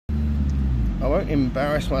I won't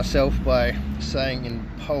embarrass myself by saying in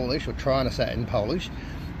Polish, or trying to say it in Polish,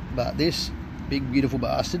 but this big beautiful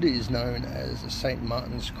bastard is known as the St.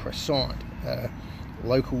 Martin's Croissant.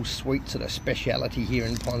 Local sweets are a speciality here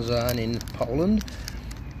in Poznań in Poland.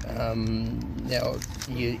 Now,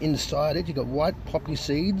 inside it, you've got white poppy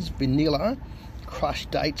seeds, vanilla,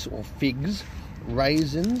 crushed dates or figs,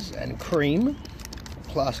 raisins and cream.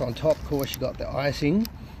 Plus on top, of course, you've got the icing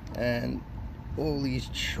and all these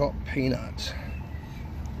chopped peanuts.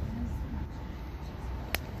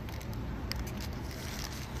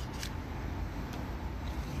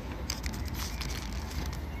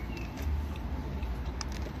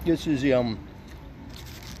 This is the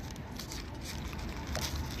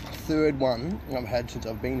third one I've had since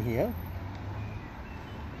I've been here.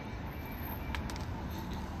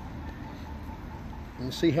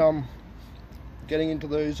 And see how I'm getting into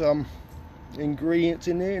those ingredients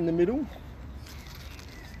in there in the middle.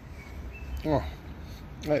 Oh,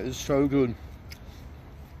 that is so good.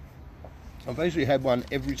 I've basically had one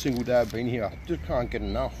every single day I've been here. I just can't get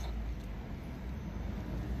enough.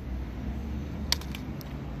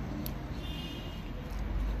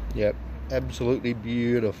 Yep, absolutely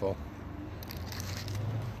beautiful.